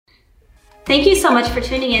Thank you so much for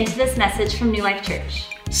tuning in to this message from New Life Church.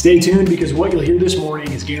 Stay tuned because what you'll hear this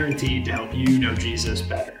morning is guaranteed to help you know Jesus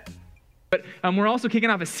better. But we're also kicking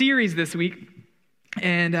off a series this week,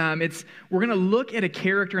 and we're going to look at a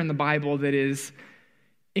character in the Bible that is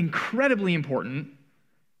incredibly important,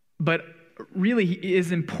 but really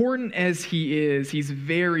as important as he is, he's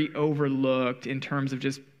very overlooked in terms of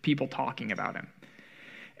just people talking about him.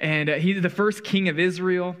 And he's the first king of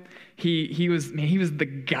Israel. He was the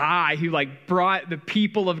guy who brought the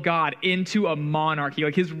people of God into a monarchy.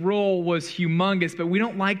 His role was humongous, but we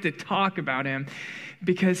don't like to talk about him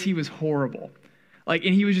because he was horrible. And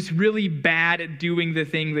he was just really bad at doing the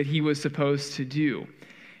thing that he was supposed to do.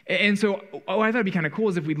 And so what I thought would be kind of cool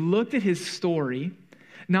is if we looked at his story,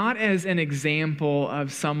 not as an example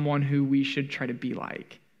of someone who we should try to be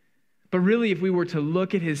like, but really if we were to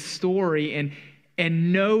look at his story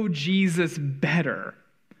and know Jesus better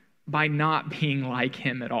by not being like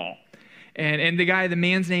him at all. And the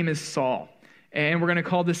man's name is Saul. And we're going to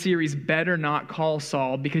call the series Better Not Call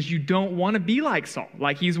Saul because you don't want to be like Saul.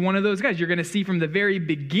 He's one of those guys. You're going to see from the very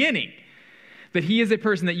beginning that he is a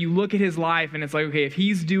person that you look at his life and it's like, okay, if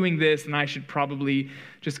he's doing this, then I should probably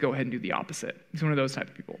just go ahead and do the opposite. He's one of those type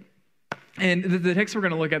of people. And the text we're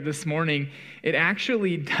going to look at this morning, it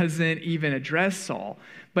actually doesn't even address Saul,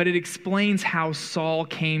 but it explains how Saul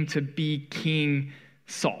came to be King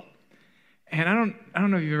Saul. And I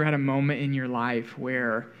don't know if you've ever had a moment in your life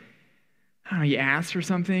where, you asked for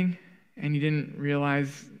something and you didn't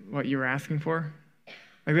realize what you were asking for.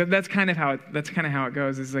 That's kind of how it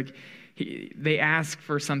goes. It's they ask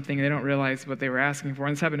for something and they don't realize what they were asking for.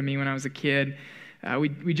 And this happened to me when I was a kid.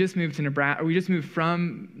 We just moved to Nebraska. We just moved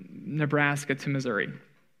from Nebraska to Missouri,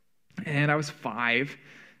 and I was 5,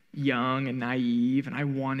 young and naive, and I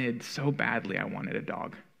wanted so badly. I wanted a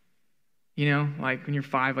dog. When you're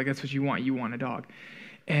 5, that's what you want. You want a dog,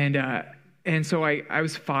 and so I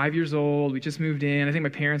was 5 years old. We just moved in. I think my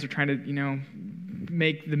parents were trying to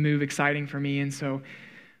make the move exciting for me, and so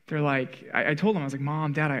they're like, I told them, I was like,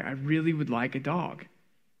 Mom, Dad, I really would like a dog.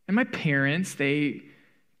 And my parents, they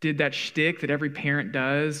did that shtick that every parent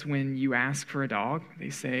does when you ask for a dog. They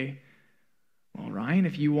say, well, Ryan,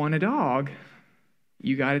 if you want a dog,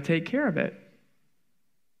 you got to take care of it.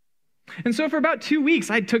 And so for about 2 weeks,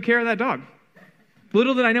 I took care of that dog.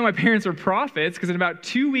 Little did I know my parents were prophets, because in about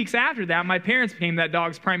 2 weeks after that, my parents became that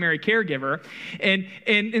dog's primary caregiver.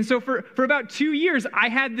 And so for about 2 years, I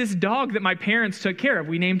had this dog that my parents took care of.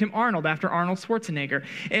 We named him Arnold after Arnold Schwarzenegger.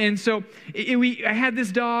 And so I had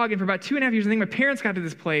this dog, and for about 2.5 years, I think my parents got to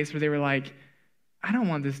this place where they were like, I don't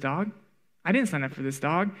want this dog. I didn't sign up for this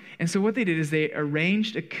dog. And so what they did is they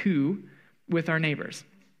arranged a coup with our neighbors.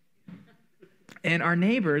 And our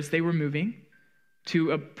neighbors, they were moving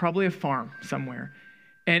to probably a farm somewhere.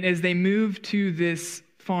 And as they moved to this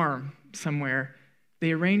farm somewhere,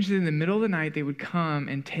 they arranged that in the middle of the night, they would come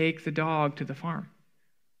and take the dog to the farm.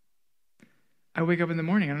 I wake up in the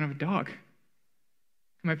morning, I don't have a dog. And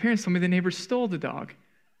my parents told me the neighbors stole the dog.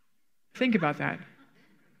 Think about that.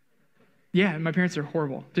 Yeah, my parents are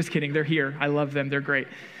horrible. Just kidding, they're here. I love them, they're great.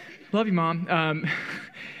 Love you, Mom.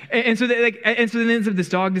 And so then this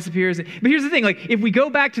dog disappears. But here's the thing, if we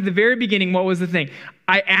go back to the very beginning, what was the thing?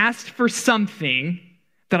 I asked for something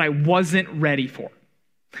that I wasn't ready for.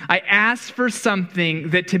 I asked for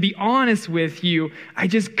something that, to be honest with you, I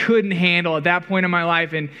just couldn't handle at that point in my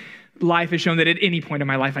life. And life has shown that at any point in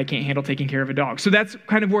my life, I can't handle taking care of a dog. So that's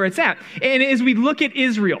kind of where it's at. And as we look at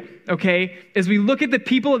Israel, okay, as we look at the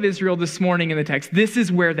people of Israel this morning in the text, this is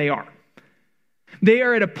where they are. They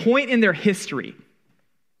are at a point in their history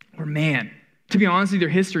where, man, to be honest with you,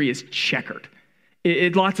 their history is checkered.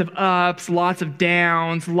 Lots of ups, lots of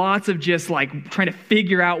downs, lots of just trying to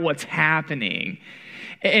figure out what's happening.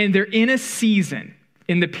 And they're in a season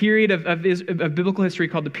in the period of biblical history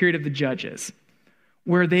called the period of the Judges,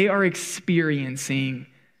 where they are experiencing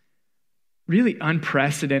really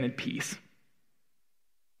unprecedented peace,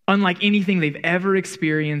 unlike anything they've ever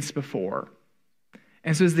experienced before.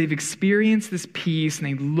 And so as they've experienced this peace and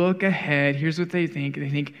they look ahead, here's what they think. They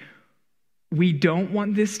think, we don't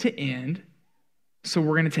want this to end, so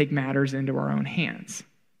we're going to take matters into our own hands.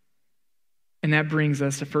 And that brings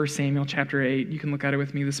us to 1 Samuel chapter 8. You can look at it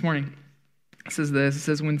with me this morning. It says this. It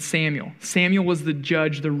says, when Samuel was the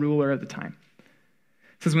judge, the ruler at the time.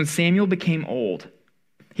 It says, when Samuel became old,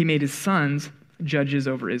 he made his sons judges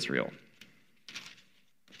over Israel.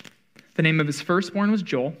 The name of his firstborn was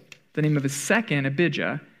Joel. The name of his second,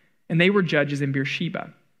 Abijah. And they were judges in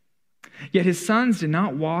Beersheba. Yet his sons did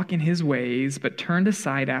not walk in his ways, but turned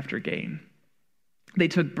aside after gain. They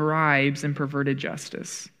took bribes and perverted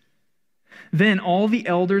justice. Then all the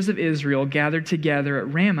elders of Israel gathered together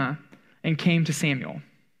at Ramah and came to Samuel.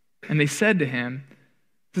 And they said to him,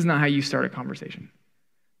 this is not how you start a conversation.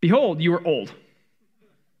 Behold, you are old.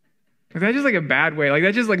 Like, that's just like a bad way. Like,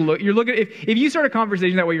 that's just like, you're looking, if you start a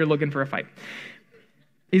conversation that way, you're looking for a fight.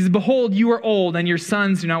 He says, behold, you are old, and your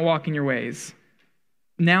sons do not walk in your ways.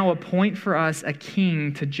 Now appoint for us a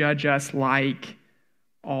king to judge us like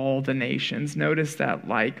all the nations. Notice that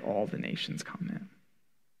like all the nations comment.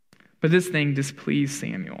 But this thing displeased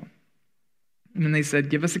Samuel. And then they said,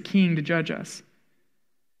 give us a king to judge us.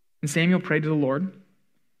 And Samuel prayed to the Lord.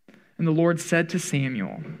 And the Lord said to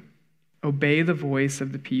Samuel, obey the voice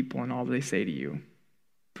of the people and all they say to you.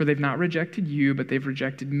 For they've not rejected you, but they've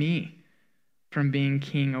rejected me from being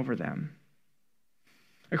king over them,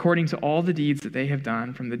 according to all the deeds that they have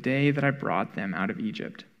done from the day that I brought them out of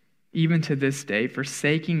Egypt, even to this day,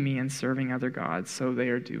 forsaking me and serving other gods, so they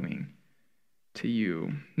are doing to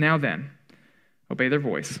you. Now then, obey their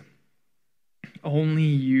voice. Only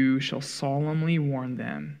you shall solemnly warn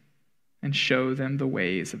them and show them the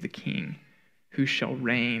ways of the king who shall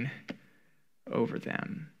reign over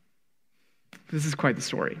them. This is quite the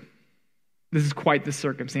story. This is quite the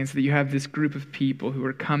circumstance that you have this group of people who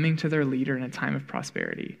are coming to their leader in a time of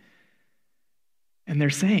prosperity. And they're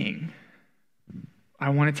saying, I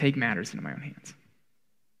want to take matters into my own hands.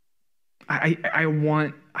 I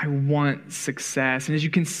want success. And as you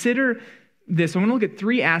consider this, I want to look at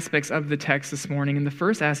three aspects of the text this morning. And the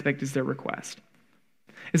first aspect is their request.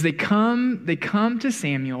 As they come to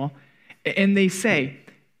Samuel and they say,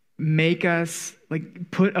 make us,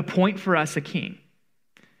 appoint for us a king.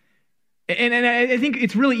 And I think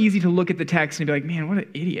it's really easy to look at the text and be like, man, what an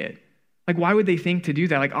idiot. Like, why would they think to do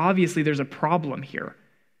that? Like, obviously there's a problem here.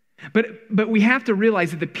 But we have to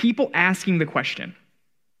realize that the people asking the question,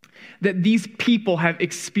 that these people have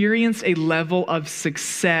experienced a level of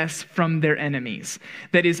success from their enemies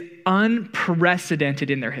that is unprecedented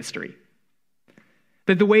in their history.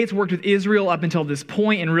 That the way it's worked with Israel up until this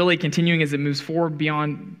point and really continuing as it moves forward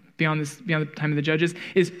beyond the time of the judges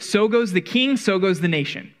is so goes the king, so goes the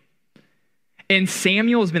nation. And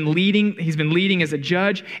Samuel has been leading as a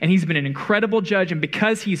judge, and he's been an incredible judge. And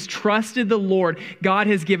because he's trusted the Lord, God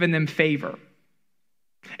has given them favor.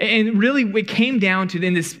 And really, it came down to,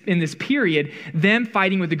 in this period, them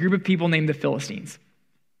fighting with a group of people named the Philistines.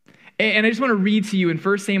 And I just want to read to you in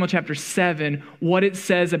 1 Samuel chapter 7 what it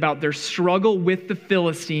says about their struggle with the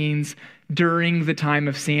Philistines during the time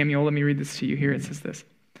of Samuel. Let me read this to you here. It says this.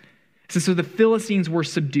 It says, so the Philistines were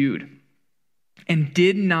subdued and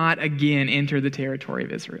did not again enter the territory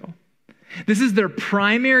of Israel. This is their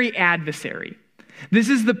primary adversary. This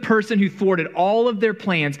is the person who thwarted all of their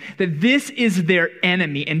plans, that this is their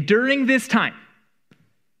enemy. And during this time,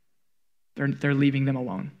 they're leaving them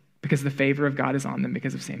alone because the favor of God is on them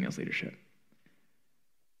because of Samuel's leadership.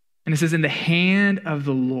 And it says, and the hand of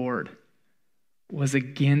the Lord was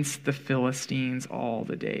against the Philistines all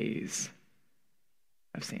the days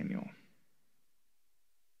of Samuel.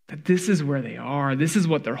 That this is where they are. This is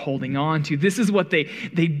what they're holding on to. This is what they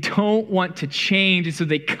don't want to change. And so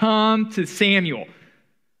they come to Samuel,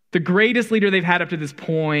 the greatest leader they've had up to this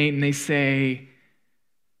point, and they say,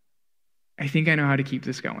 I think I know how to keep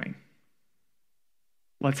this going.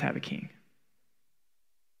 Let's have a king.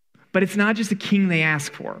 But it's not just a king they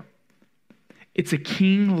ask for. It's a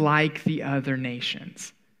king like the other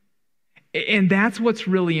nations. And that's what's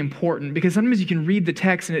really important, because sometimes you can read the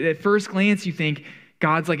text and at first glance you think,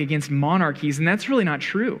 God's like against monarchies, and that's really not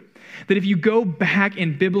true. That if you go back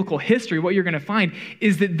in biblical history, what you're going to find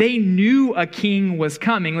is that they knew a king was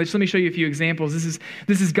coming. Let me show you a few examples.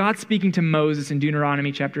 This is God speaking to Moses in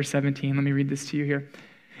Deuteronomy chapter 17. Let me read this to you here.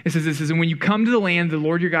 It says, and when you come to the land the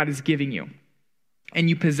Lord your God is giving you, and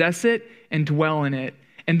you possess it and dwell in it,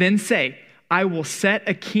 and then say, I will set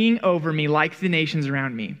a king over me like the nations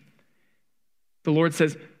around me. The Lord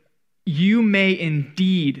says, you may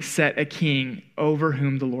indeed set a king over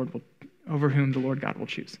whom the Lord God will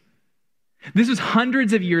choose. This was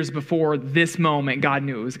hundreds of years before this moment God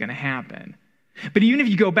knew it was going to happen. But even if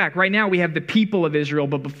you go back, right now we have the people of Israel,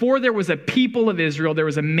 but before there was a people of Israel, there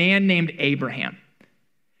was a man named Abraham.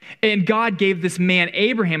 And God gave this man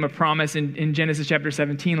Abraham a promise in Genesis chapter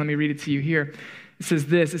 17. Let me read it to you here. It says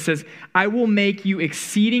this, it says, I will make you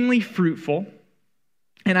exceedingly fruitful,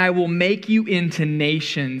 and I will make you into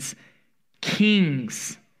nations.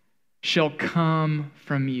 Kings shall come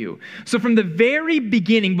from you. So from the very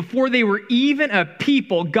beginning, before they were even a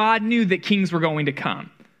people, God knew that kings were going to come.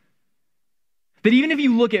 That even if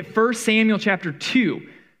you look at 1 Samuel chapter 2,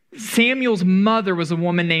 Samuel's mother was a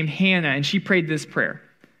woman named Hannah, and she prayed this prayer.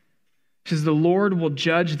 She says, the Lord will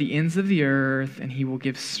judge the ends of the earth, and he will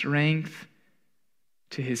give strength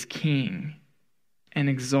to his king and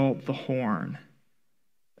exalt the horn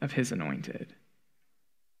of his anointed.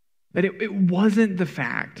 That it wasn't the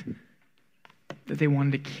fact that they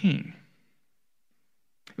wanted a king.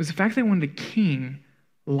 It was the fact they wanted a king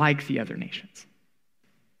like the other nations.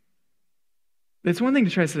 It's one thing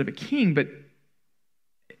to try to set up a king, but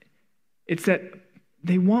it's that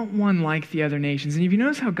they want one like the other nations. And if you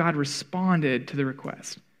notice how God responded to the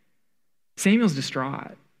request, Samuel's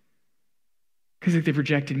distraught because they've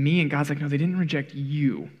rejected me, and God's like, no, they didn't reject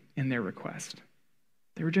you in their request.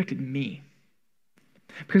 They rejected me.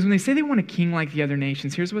 Because when they say they want a king like the other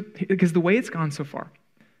nations, because the way it's gone so far,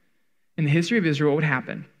 in the history of Israel, what would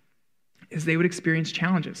happen is they would experience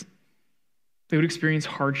challenges. They would experience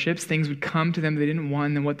hardships. Things would come to them they didn't want.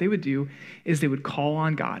 And then what they would do is they would call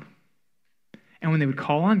on God. And when they would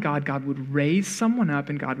call on God, God would raise someone up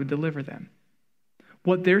and God would deliver them.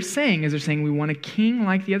 What they're saying is we want a king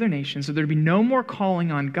like the other nations, so there'd be no more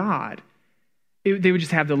calling on God. They would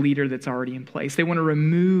just have the leader that's already in place. They want to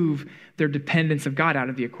remove their dependence of God out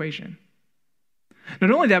of the equation. Not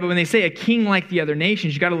only that, but when they say a king like the other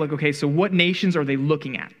nations, you got to look, okay, so what nations are they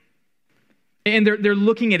looking at? And they're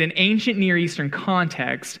looking at an ancient Near Eastern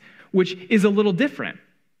context, which is a little different.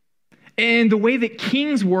 And the way that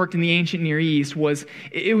kings worked in the ancient Near East was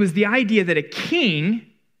the idea that a king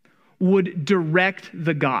would direct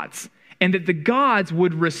the gods and that the gods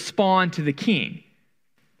would respond to the king.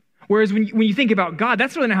 Whereas when you think about God,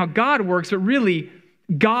 that's really not how God works, but really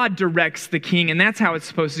God directs the king, and that's how it's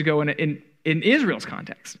supposed to go in Israel's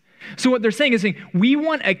context. So what they're saying is we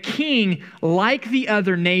want a king like the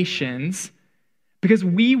other nations because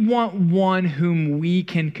we want one whom we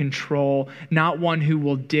can control, not one who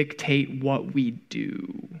will dictate what we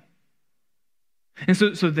do. And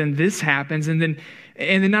so then this happens, and then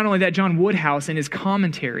not only that, John Woodhouse in his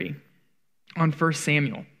commentary on 1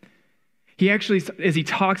 Samuel, he actually, as he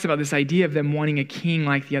talks about this idea of them wanting a king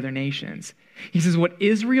like the other nations, he says what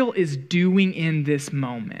Israel is doing in this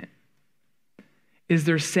moment is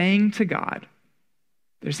they're saying to God,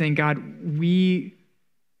 God, we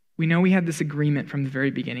know we had this agreement from the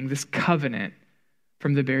very beginning, this covenant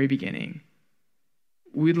from the very beginning.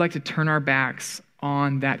 We'd like to turn our backs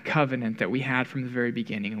on that covenant that we had from the very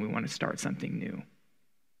beginning, and we want to start something new.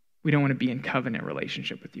 We don't want to be in covenant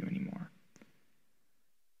relationship with you anymore.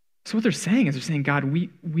 So what they're saying is God,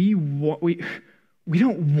 we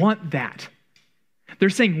don't want that.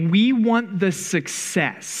 They're saying we want the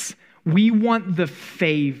success. We want the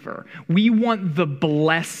favor. We want the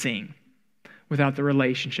blessing without the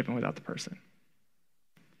relationship and without the person.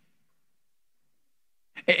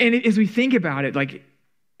 And as we think about it,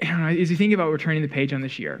 as you think about returning the page on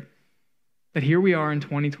this year, that here we are in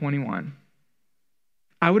 2021,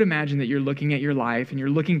 I would imagine that you're looking at your life and you're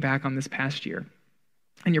looking back on this past year,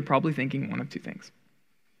 and you're probably thinking one of two things.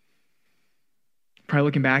 Probably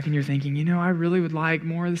looking back and you're thinking, I really would like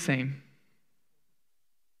more of the same.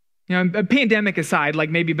 A pandemic aside, but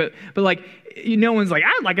no one's like,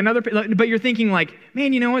 I'd like another, but you're thinking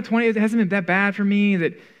man, you know what, 20, it hasn't been that bad for me,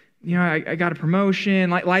 that, I got a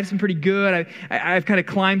promotion, life's been pretty good, I've kind of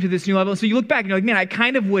climbed to this new level. So you look back and you're like, man, I'd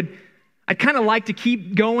kind of like to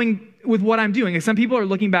keep going with what I'm doing. And some people are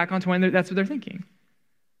looking back on 20, that's what they're thinking.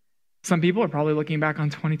 Some people are probably looking back on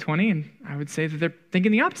 2020, and I would say that they're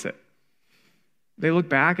thinking the opposite. They look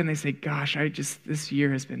back and they say, gosh, this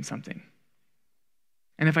year has been something.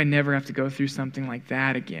 And if I never have to go through something like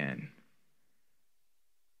that again,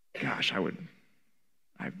 gosh, I would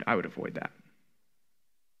avoid that.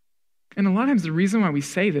 And a lot of times the reason why we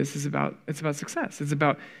say this is about success. It's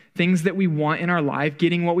about things that we want in our life,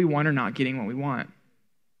 getting what we want or not getting what we want.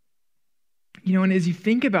 And as you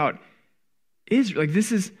think about Israel,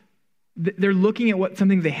 they're looking at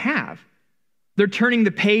something they have. They're turning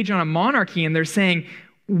the page on a monarchy and they're saying,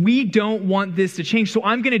 we don't want this to change, so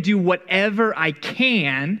I'm going to do whatever I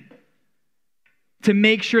can to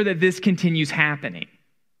make sure that this continues happening.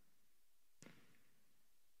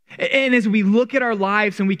 And as we look at our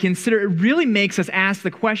lives and we consider, it really makes us ask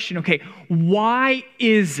the question, okay, why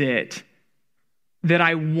is it that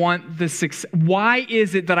I want the success? Why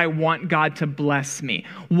is it that I want God to bless me?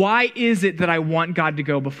 Why is it that I want God to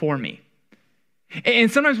go before me?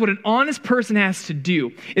 And sometimes what an honest person has to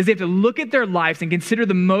do is they have to look at their lives and consider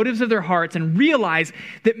the motives of their hearts and realize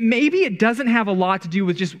that maybe it doesn't have a lot to do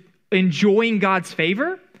with just enjoying God's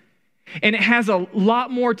favor, and it has a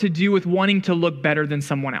lot more to do with wanting to look better than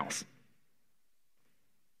someone else.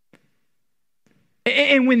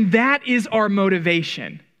 And when that is our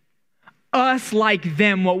motivation, us like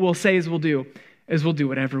them, what we'll say is we'll do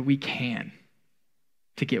whatever we can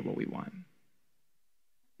to get what we want.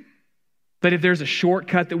 That if there's a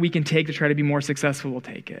shortcut that we can take to try to be more successful, we'll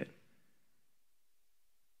take it.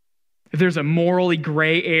 If there's a morally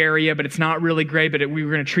gray area, but it's not really gray, but we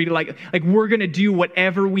were going to treat it like we're going to do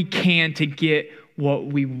whatever we can to get what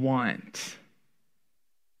we want.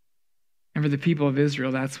 And for the people of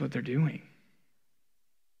Israel, that's what they're doing.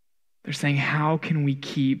 They're saying, how can we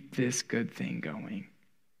keep this good thing going?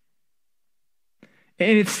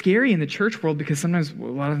 And it's scary in the church world because sometimes, a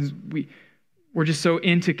lot of times, we're just so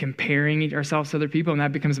into comparing ourselves to other people, and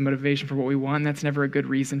that becomes a motivation for what we want. And that's never a good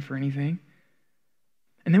reason for anything.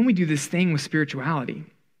 And then we do this thing with spirituality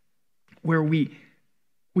where we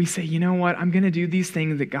say, you know what, I'm going to do these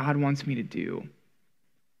things that God wants me to do.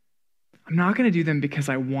 I'm not going to do them because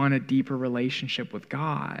I want a deeper relationship with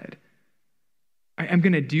God. I'm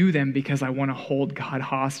going to do them because I want to hold God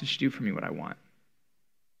hostage to do for me what I want.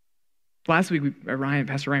 Last week,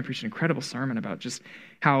 Pastor Ryan preached an incredible sermon about just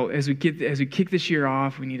how as we kick this year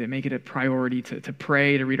off, we need to make it a priority to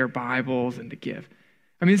pray, to read our Bibles, and to give.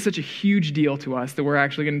 I mean, it's such a huge deal to us that we're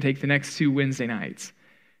actually going to take the next 2 Wednesday nights,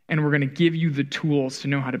 and we're going to give you the tools to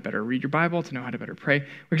know how to better read your Bible, to know how to better pray.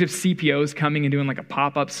 We're going to have CPOs coming and doing like a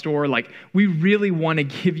pop-up store. Like, we really want to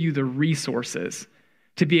give you the resources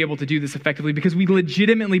to be able to do this effectively because we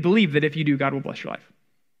legitimately believe that if you do, God will bless your life.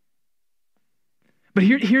 But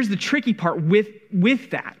here's the tricky part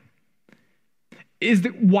with that, is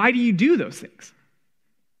that why do you do those things?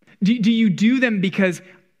 Do you do them because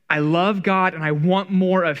I love God and I want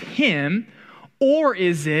more of him? Or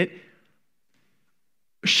is it,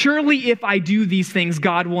 surely if I do these things,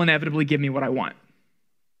 God will inevitably give me what I want?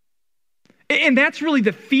 And that's really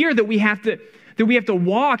the fear that we have to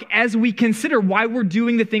walk as we consider why we're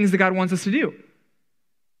doing the things that God wants us to do.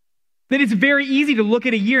 That it's very easy to look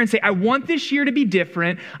at a year and say, I want this year to be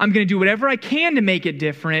different. I'm going to do whatever I can to make it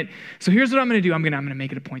different. So here's what I'm going to do. I'm going to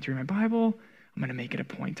make it a point to read my Bible. I'm going to make it a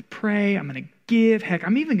point to pray. I'm going to give. Heck,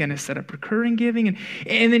 I'm even going to set up recurring giving.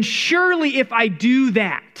 And then surely if I do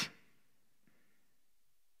that,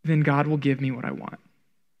 then God will give me what I want.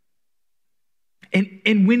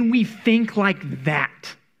 And when we think like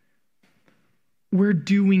that, we're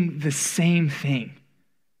doing the same thing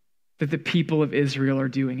that the people of Israel are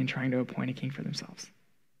doing in trying to appoint a king for themselves.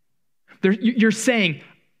 You're saying,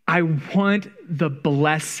 I want the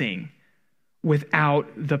blessing without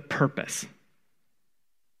the purpose.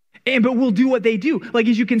 But we'll do what they do. Like,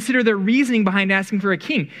 as you consider their reasoning behind asking for a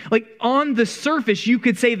king, like on the surface, you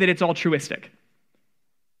could say that it's altruistic.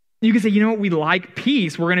 You could say, you know what, we like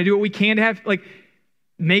peace. We're going to do what we can to have, like,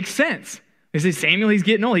 makes sense. They say, Samuel, he's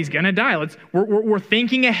getting old. He's going to die. We're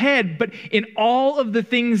thinking ahead. But in all of the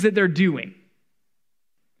things that they're doing,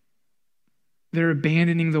 they're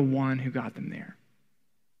abandoning the one who got them there.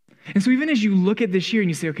 And so even as you look at this year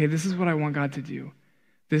and you say, okay, this is what I want God to do.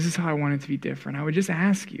 This is how I want it to be different. I would just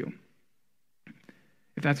ask you,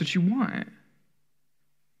 if that's what you want,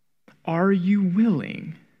 are you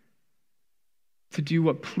willing to do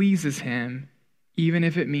what pleases him, even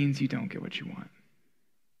if it means you don't get what you want?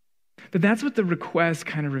 But that's what the request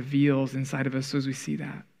kind of reveals inside of us as we see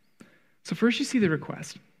that. So first you see the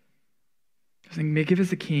request. Saying, give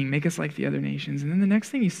us a king, make us like the other nations. And then the next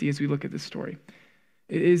thing you see as we look at this story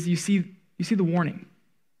is you see the warning.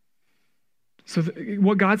 So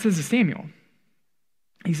what God says to Samuel,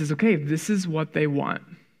 he says, okay, if this is what they want,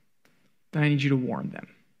 then I need you to warn them.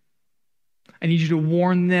 I need you to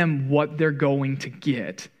warn them what they're going to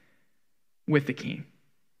get with the king.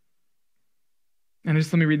 And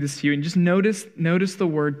just let me read this to you. And just notice the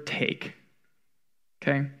word take.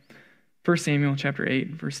 Okay? 1 Samuel chapter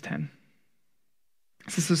 8, verse 10.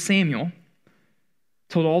 It says, so Samuel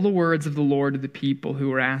told all the words of the Lord to the people who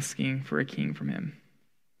were asking for a king from him.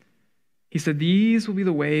 He said, these will be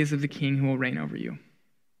the ways of the king who will reign over you.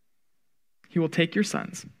 He will take your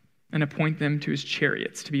sons and appoint them to his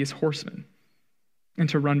chariots to be his horsemen and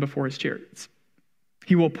to run before his chariots.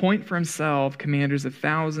 He will appoint for himself commanders of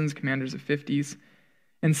thousands, commanders of 50s,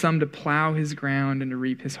 and some to plow his ground and to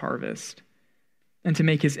reap his harvest, and to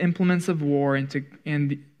make his implements of war and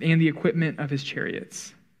the equipment of his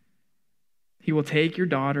chariots. He will take your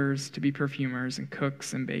daughters to be perfumers and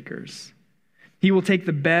cooks and bakers. He will take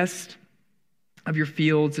the best of your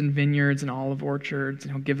fields and vineyards and olive orchards,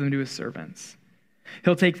 and he'll give them to his servants.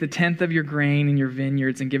 He'll take the 10th of your grain in your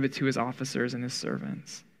vineyards and give it to his officers and his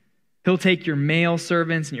servants. He'll take your male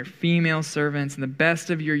servants and your female servants and the best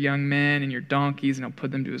of your young men and your donkeys, and he'll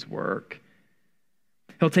put them to his work.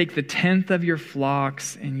 He'll take the 10th of your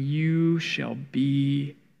flocks, and you shall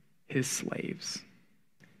be his slaves.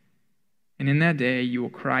 And in that day you will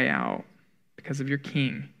cry out because of your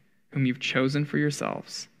king, whom you've chosen for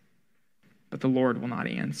yourselves, but the Lord will not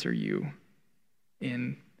answer you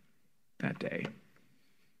in that day.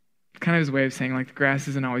 Kind of his way of saying, like, the grass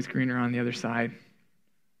isn't always greener on the other side.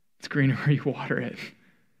 It's greener where you water it.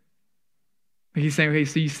 He's saying, okay,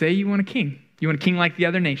 so you say you want a king. You want a king like the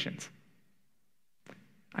other nations.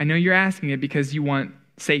 I know you're asking it because you want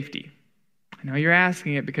safety. I know you're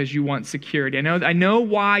asking it because you want security. I know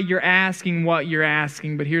why you're asking what you're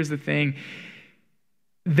asking, but here's the thing.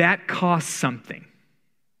 That costs something.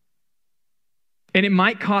 And it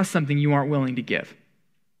might cost something you aren't willing to give.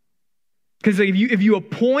 Because if you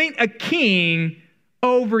appoint a king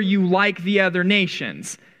over you like the other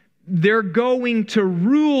nations, they're going to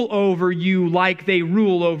rule over you like they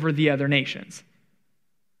rule over the other nations.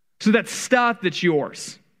 So that stuff that's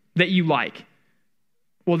yours, that you like,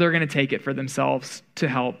 well, they're going to take it for themselves to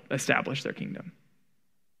help establish their kingdom.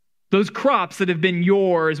 Those crops that have been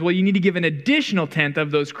yours, well, you need to give an additional tenth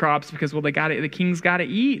of those crops because, well, the king's got to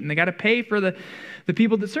eat and they got to pay for the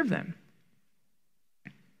people that serve them.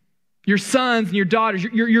 Your sons and your daughters,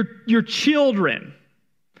 your children.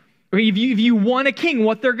 If you want a king,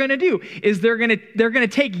 what they're going to do is they're going to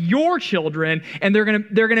take your children and they're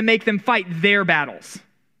going to make them fight their battles.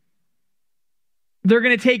 They're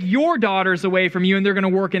going to take your daughters away from you and they're going to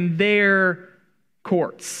work in their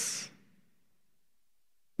courts.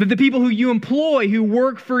 That the people who you employ, who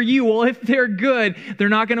work for you, well, if they're good, they're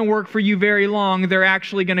not going to work for you very long. They're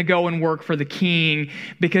actually going to go and work for the king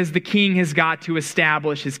because the king has got to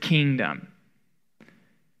establish his kingdom.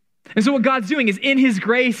 And so what God's doing is in his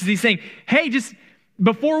grace is he's saying, hey, just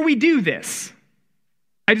before we do this,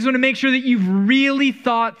 I just want to make sure that you've really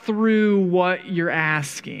thought through what you're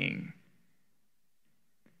asking.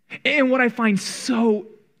 And what I find so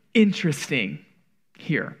interesting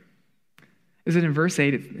here is that in verse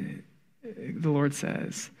 8, the Lord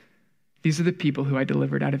says, these are the people who I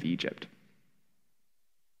delivered out of Egypt.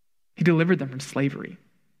 He delivered them from slavery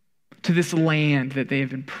to this land that they have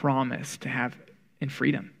been promised to have in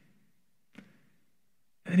freedom.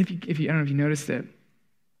 And if you I don't know if you noticed it,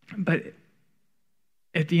 but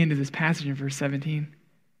at the end of this passage in verse 17,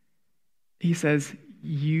 he says,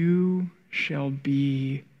 you shall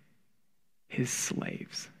be his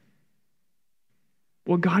slaves.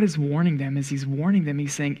 What God is warning them is he's warning them,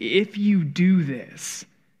 he's saying, if you do this,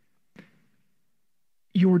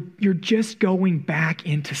 you're just going back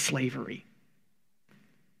into slavery.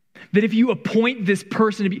 That if you appoint this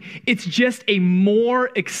person to be, it's just a more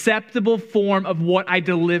acceptable form of what I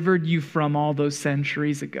delivered you from all those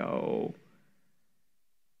centuries ago.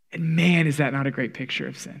 And man, is that not a great picture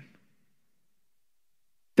of sin?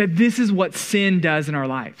 That this is what sin does in our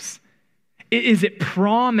lives. It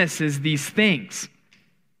promises these things.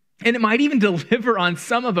 And it might even deliver on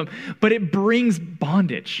some of them, but it brings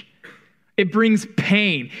bondage. It brings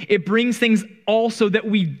pain. It brings things also that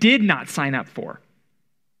we did not sign up for.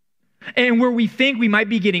 And where we think we might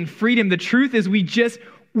be getting freedom, the truth is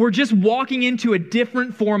we're just walking into a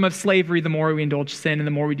different form of slavery the more we indulge sin and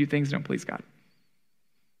the more we do things that don't please God.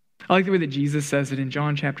 I like the way that Jesus says it in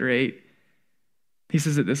John chapter 8. He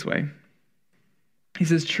says it this way. He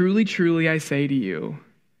says, truly, truly, I say to you,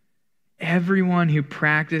 everyone who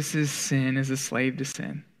practices sin is a slave to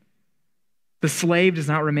sin. The slave does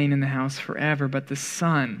not remain in the house forever, but the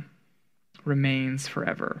son remains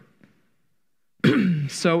forever.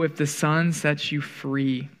 So if the Son sets you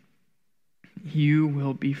free, you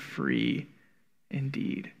will be free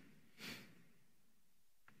indeed.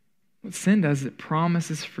 What sin does is it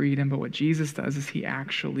promises freedom, but what Jesus does is he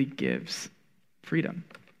actually gives freedom.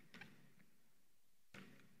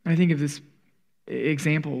 I think of this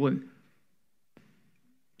example with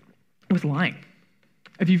lying.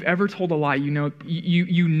 If you've ever told a lie, you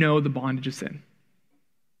know the bondage of sin.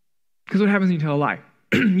 Because what happens when you tell a lie?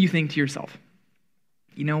 You think to yourself,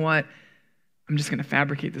 you know what? I'm just going to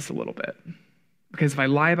fabricate this a little bit. Because if I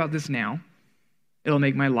lie about this now, it'll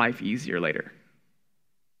make my life easier later.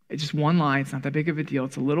 It's just one lie. It's not that big of a deal.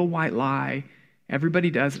 It's a little white lie.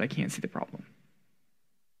 Everybody does it. I can't see the problem.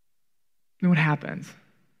 You know what happens?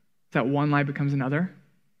 That one lie becomes another.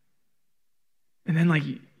 And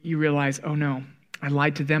then you realize, oh no, I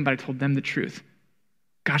lied to them, but I told them the truth.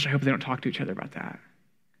 Gosh, I hope they don't talk to each other about that.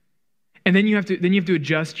 And then you have to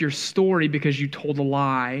adjust your story because you told a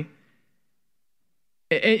lie.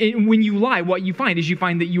 And when you lie, what you find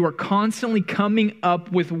that you are constantly coming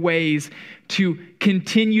up with ways to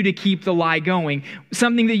continue to keep the lie going.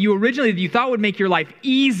 Something that you thought would make your life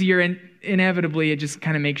easier, and inevitably it just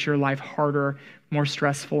kind of makes your life harder, more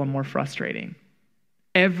stressful, and more frustrating.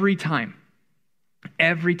 Every time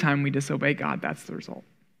we disobey God, that's the result.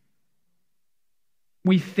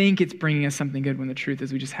 We think it's bringing us something good when the truth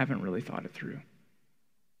is we just haven't really thought it through.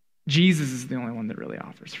 Jesus is the only one that really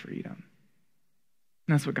offers freedom.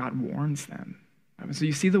 And that's what God warns them. So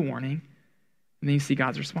you see the warning, and then you see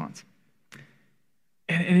God's response.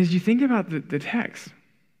 And as you think about the text,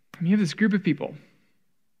 you have this group of people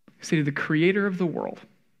who say to the creator of the world,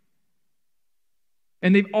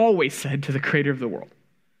 and they've always said to the creator of the world,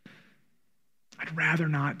 I'd rather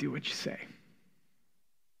not do what you say.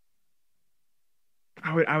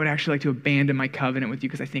 I would actually like to abandon my covenant with you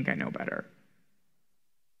because I think I know better.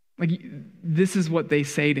 Like, this is what they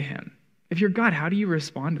say to him. If you're God, how do you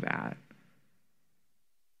respond to that?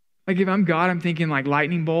 Like, if I'm God, I'm thinking like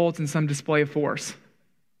lightning bolts and some display of force.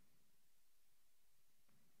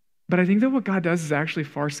 But I think that what God does is actually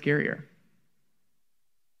far scarier.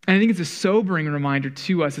 And I think it's a sobering reminder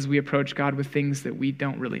to us as we approach God with things that we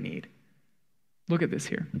don't really need. Look at this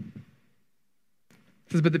here.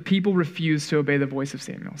 It says, but the people refused to obey the voice of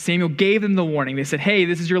Samuel. Samuel gave them the warning. They said, hey,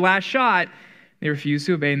 this is your last shot. They refused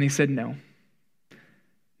to obey, and they said, no.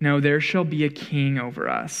 No, there shall be a king over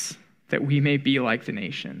us, that we may be like the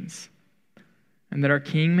nations, and that our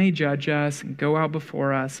king may judge us and go out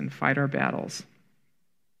before us and fight our battles.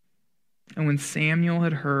 And when Samuel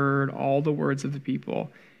had heard all the words of the people,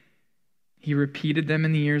 he repeated them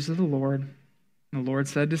in the ears of the Lord. And the Lord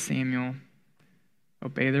said to Samuel,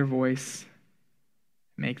 obey their voice,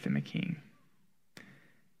 make them a king.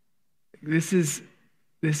 This is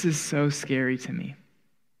so scary to me,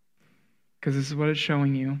 because this is what it's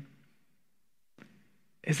showing you,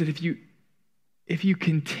 is that if you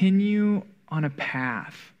continue on a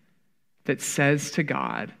path that says to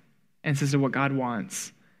God and says to what God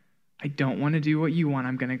wants, I don't want to do what you want,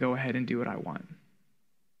 I'm going to go ahead and do what I want.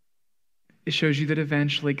 It shows you that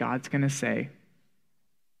eventually God's going to say,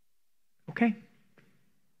 okay.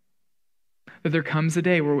 That there comes a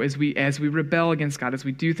day where as we rebel against God, as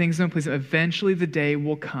we do things in place, eventually the day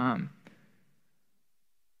will come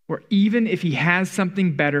where even if he has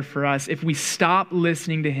something better for us, if we stop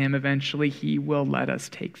listening to him, eventually he will let us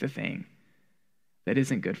take the thing that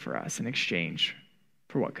isn't good for us in exchange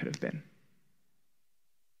for what could have been.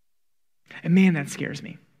 And man, that scares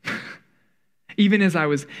me. Even as I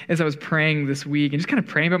was praying this week and just kind of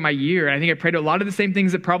praying about my year, I think I prayed a lot of the same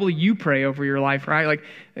things that probably you pray over your life, right?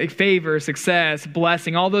 Like favor, success,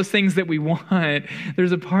 blessing, all those things that we want.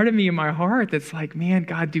 There's a part of me in my heart that's like, man,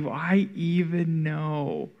 God, do I even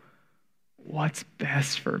know what's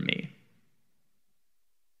best for me?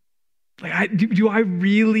 Like, do I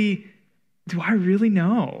really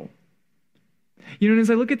know? You know, and as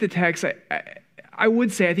I look at the text, I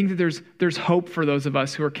would say I think that there's hope for those of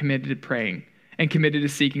us who are committed to praying and committed to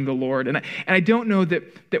seeking the Lord. And I don't know that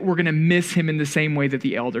we're going to miss him in the same way that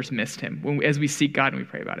the elders missed him as we seek God and we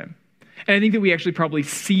pray about him. And I think that we actually probably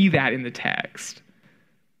see that in the text.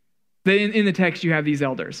 That in the text you have these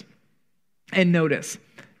elders. And notice,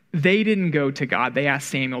 they didn't go to God. They asked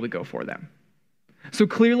Samuel to go for them. So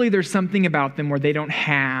clearly there's something about them where they don't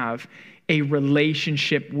have a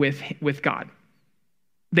relationship with God.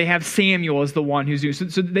 They have Samuel as the one who's doing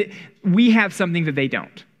so we have something that they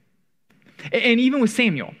don't. And even with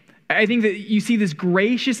Samuel, I think that you see this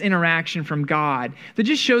gracious interaction from God that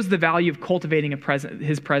just shows the value of cultivating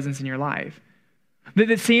his presence in your life.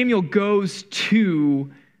 That Samuel goes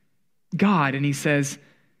to God and he says,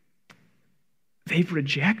 they've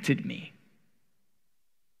rejected me.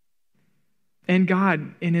 And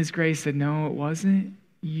God, in his grace, said, no, it wasn't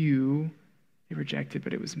you they rejected,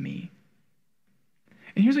 but it was me.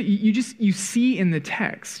 And here's what you see in the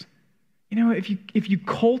text. You know, if you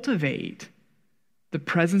cultivate the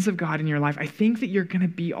presence of God in your life, I think that you're going to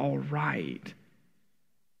be all right.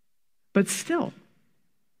 But still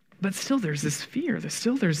there's this fear.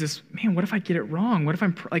 There's this, man, what if I get it wrong? What if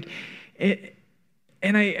I'm like it?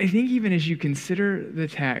 And I think even as you consider the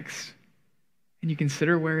text and you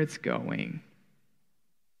consider where it's going,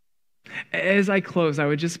 as I close, I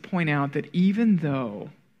would just point out that even though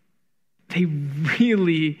they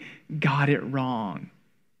really got it wrong,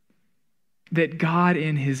 that God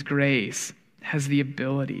in his grace has the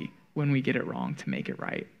ability when we get it wrong to make it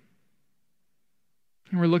right.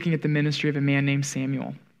 And we're looking at the ministry of a man named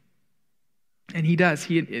Samuel. And he does.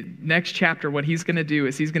 Next chapter, what he's going to do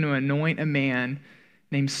is he's going to anoint a man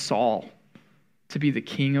named Saul to be the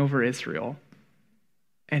king over Israel.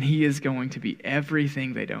 And he is going to be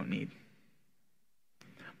everything they don't need.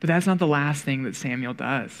 But that's not the last thing that Samuel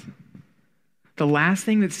does. The last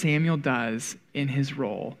thing that Samuel does in his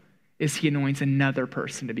role is he anoints another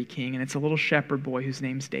person to be king, and it's a little shepherd boy whose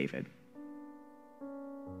name's David.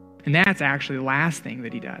 And that's actually the last thing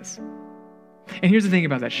that he does. And here's the thing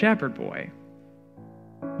about that shepherd boy.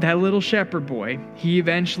 That little shepherd boy, he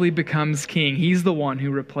eventually becomes king. He's the one who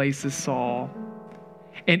replaces Saul.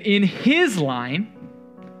 And in his line,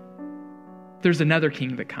 there's another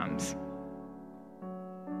king that comes.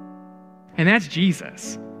 And that's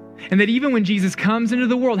Jesus. And that even when Jesus comes into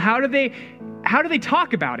the world, how do they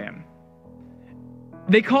talk about him?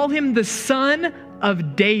 They call him the Son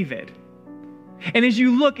of David. And as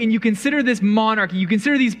you look and you consider this monarchy, you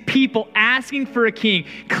consider these people asking for a king,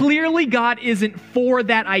 clearly God isn't for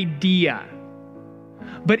that idea.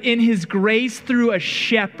 But in his grace through a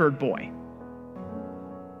shepherd boy,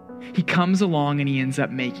 he comes along and he ends up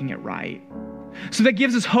making it right. So that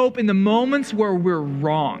gives us hope in the moments where we're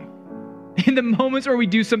wrong, in the moments where we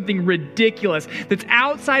do something ridiculous that's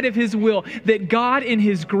outside of his will, that God in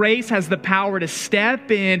his grace has the power to step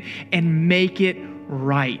in and make it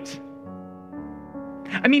right.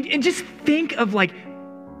 I mean, and just think of like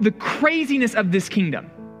the craziness of this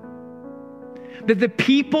kingdom. That the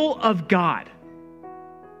people of God,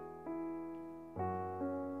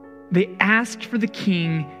 they asked for the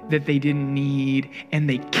king that they didn't need, and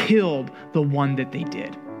they killed the one that they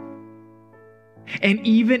did. And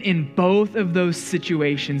even in both of those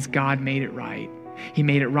situations, God made it right. He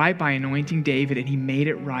made it right by anointing David, and he made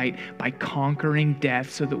it right by conquering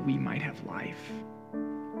death so that we might have life.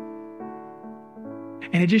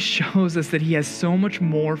 And it just shows us that he has so much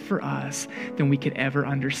more for us than we could ever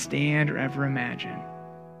understand or ever imagine.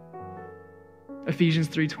 Ephesians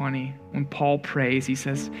 3:20, when Paul prays, he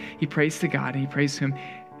prays to God, and he prays to him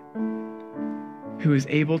who is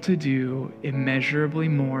able to do immeasurably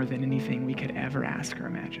more than anything we could ever ask or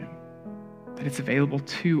imagine. That it's available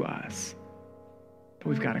to us, but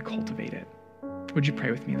we've got to cultivate it. Would you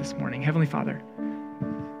pray with me this morning? Heavenly Father,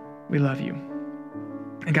 we love you.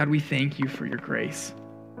 And God, we thank you for your grace.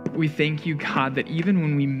 We thank you, God, that even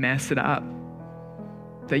when we mess it up,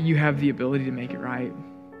 that you have the ability to make it right.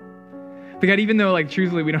 But God, even though,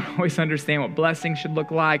 truthfully, we don't always understand what blessing should look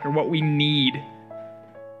like or what we need,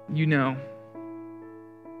 you know.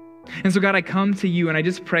 And so, God, I come to you and I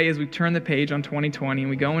just pray as we turn the page on 2020 and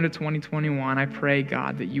we go into 2021, I pray,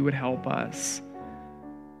 God, that you would help us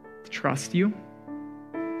to trust you,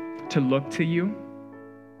 to look to you.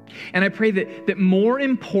 And I pray that more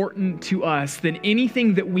important to us than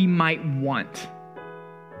anything that we might want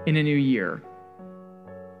in a new year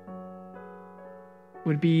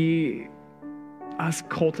would be us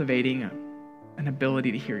cultivating an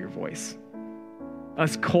ability to hear your voice,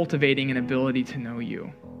 us cultivating an ability to know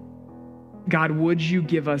you. God, would you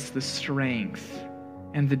give us the strength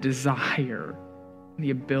and the desire and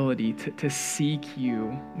the ability to seek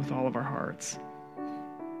you with all of our hearts.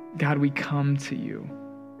 God, we come to you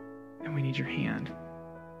and we need your hand.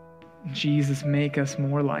 Jesus, make us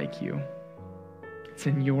more like you. It's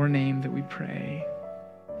in your name that we pray.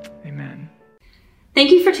 Amen. Thank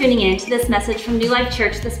you for tuning in to this message from New Life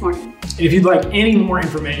Church this morning. And if you'd like any more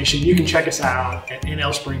information, you can check us out at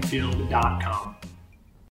nlspringfield.com.